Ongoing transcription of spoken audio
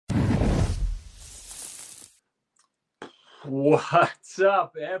What's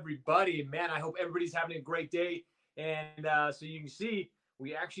up, everybody? Man, I hope everybody's having a great day. And so you can see,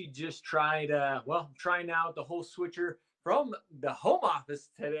 we actually just tried, trying out the whole switcher from the home office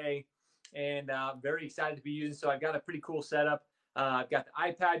today, and very excited to be using. So I've got a pretty cool setup. I've got the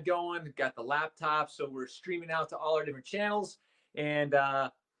iPad going, got the laptop, so we're streaming out to all our different channels, and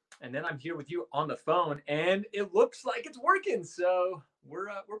and then I'm here with you on the phone, and it looks like it's working. So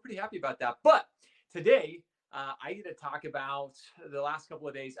we're pretty happy about that. But today I get to talk about the last couple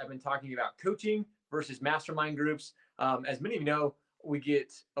of days. I've been talking about coaching versus mastermind groups. As many of you know, we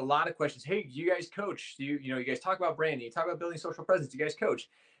get a lot of questions. Hey, do you guys coach? Do you guys talk about branding? You talk about building social presence. Do you guys coach?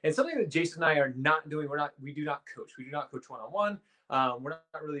 And something that Jason and I are not doing. We do not coach. We do not coach one-on-one. We're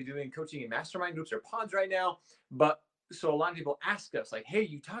not really doing coaching in mastermind groups or pods right now. But so a lot of people ask us like, hey,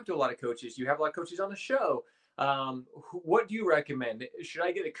 you talk to a lot of coaches. You have a lot of coaches on the show. What do you recommend? Should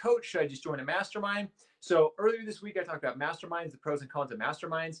I get a coach? Should I just join a mastermind? So earlier this week, I talked about masterminds, the pros and cons of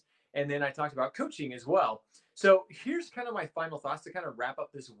masterminds, and then I talked about coaching as well. So here's kind of my final thoughts to kind of wrap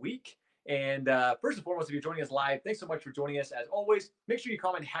up this week. And first and foremost, if you're joining us live, thanks so much for joining us. As always, make sure you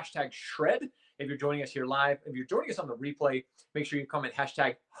comment hashtag shred if you're joining us here live. If you're joining us on the replay, make sure you comment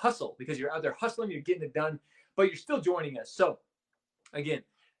hashtag hustle because you're out there hustling, you're getting it done, but you're still joining us. So again,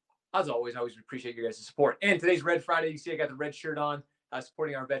 as always, I always appreciate you guys' support. And today's Red Friday. You see I got the red shirt on,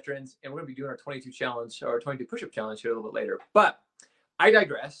 supporting our veterans. And we're going to be doing our 22 challenge or 22 push-up challenge here a little bit later. But I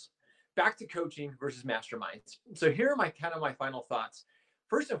digress. Back to coaching versus masterminds. So here are my final thoughts.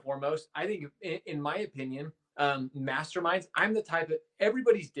 First and foremost, I think in my opinion, masterminds, I'm the type that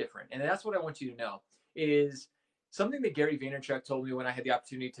everybody's different. And that's what I want you to know is something that Gary Vaynerchuk told me when I had the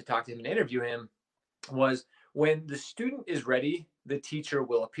opportunity to talk to him and interview him was when the student is ready, the teacher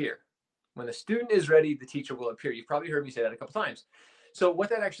will appear. When the student is ready, the teacher will appear. You've probably heard me say that a couple times. So what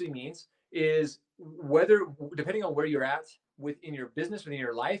that actually means is whether, depending on where you're at within your business, within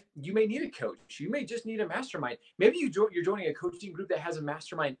your life, you may need a coach. You may just need a mastermind. Maybe you're joining a coaching group that has a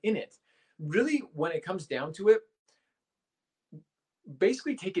mastermind in it. Really, when it comes down to it,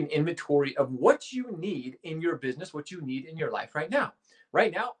 basically take an inventory of what you need in your business, what you need in your life right now.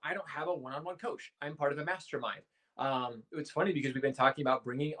 Right now, I don't have a one-on-one coach. I'm part of a mastermind. It's funny because we've been talking about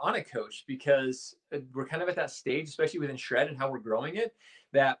bringing on a coach because we're kind of at that stage, especially within Shred and how we're growing it,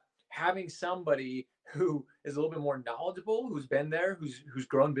 that having somebody who is a little bit more knowledgeable, who's been there, who's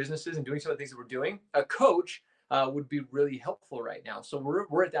grown businesses and doing some of the things that we're doing, a coach would be really helpful right now. So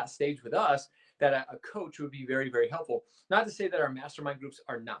we're at that stage with us that a coach would be very, very helpful. Not to say that our mastermind groups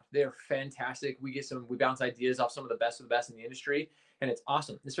are not. They're fantastic. We bounce ideas off some of the best in the industry, and it's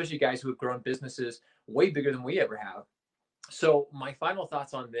awesome, especially guys who have grown businesses way bigger than we ever have. So my final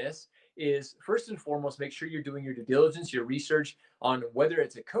thoughts on this is first and foremost, make sure you're doing your due diligence, your research on whether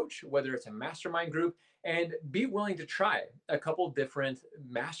it's a coach, whether it's a mastermind group, and be willing to try a couple different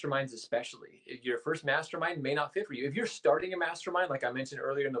masterminds, especially. If your first mastermind may not fit for you. If you're starting a mastermind, like I mentioned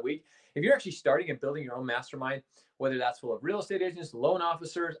earlier in the week, if you're actually starting and building your own mastermind, whether that's full of real estate agents, loan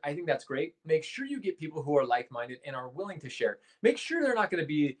officers, I think that's great. Make sure you get people who are like-minded and are willing to share. Make sure they're not going to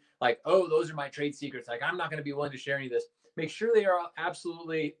be like, oh, those are my trade secrets. Like, I'm not going to be willing to share any of this. Make sure they are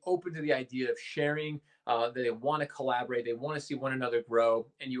absolutely open to the idea of sharing, that they want to collaborate, they want to see one another grow,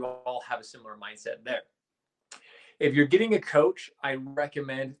 and you all have a similar mindset there. If you're getting a coach, I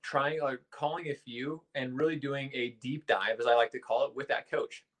recommend trying or calling a few and really doing a deep dive, as I like to call it, with that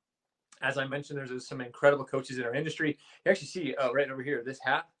coach. As I mentioned, there's some incredible coaches in our industry. You actually see right over here, this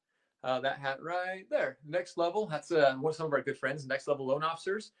hat, that hat right there, Next Level. That's some of our good friends, Next Level Loan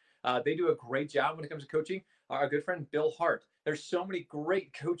Officers. They do a great job when it comes to coaching. Our good friend Bill Hart. There's so many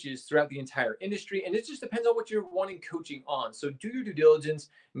great coaches throughout the entire industry, and it just depends on what you're wanting coaching on. So do your due diligence.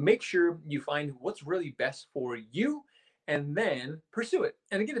 Make sure you find what's really best for you, and then pursue it.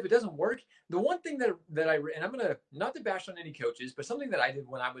 And again, if it doesn't work, the one thing that and I'm gonna not to bash on any coaches, but something that I did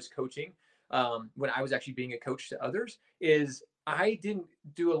when I was coaching, when I was actually being a coach to others, is I didn't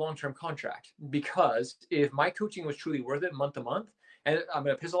do a long-term contract because if my coaching was truly worth it month to month, and I'm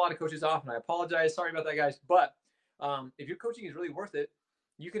going to piss a lot of coaches off, and I apologize. Sorry about that, guys. But if your coaching is really worth it,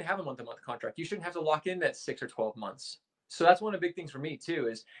 you can have a month-to-month contract. You shouldn't have to lock in that 6 or 12 months. So that's one of the big things for me, too,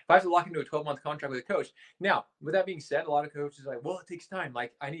 is if I have to lock into a 12-month contract with a coach. Now, with that being said, a lot of coaches are like, well, it takes time.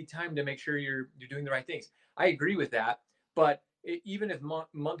 Like, I need time to make sure you're doing the right things. I agree with that. But even if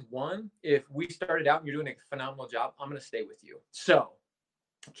month one, if we started out and you're doing a phenomenal job, I'm going to stay with you. So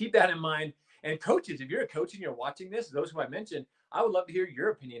keep that in mind. And coaches, if you're a coach and you're watching this, those who I mentioned, I would love to hear your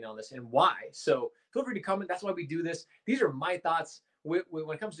opinion on this and why. So feel free to comment. That's why we do this. These are my thoughts. When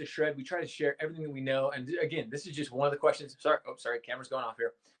it comes to Shred, we try to share everything that we know. And again, this is just one of the questions. Sorry, camera's going off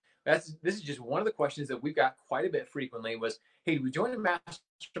here. This is just one of the questions that we've got quite a bit frequently was, hey, do we join a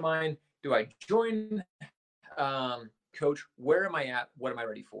mastermind? Do I join coach? Where am I at? What am I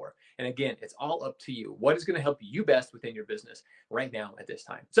ready for? And again, it's all up to you. What is going to help you best within your business right now at this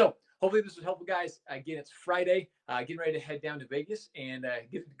time? So hopefully this was helpful, guys. Again, it's Friday, getting ready to head down to Vegas and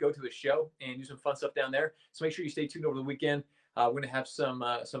get to go to a show and do some fun stuff down there. So make sure you stay tuned over the weekend. We're going to have some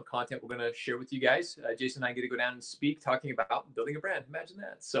content we're going to share with you guys. Jason and I get to go down and speak, talking about building a brand. Imagine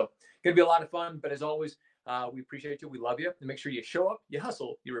that. So going to be a lot of fun. But as always, we appreciate you. We love you. And make sure you show up, you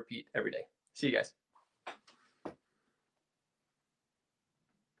hustle, you repeat every day. See you guys.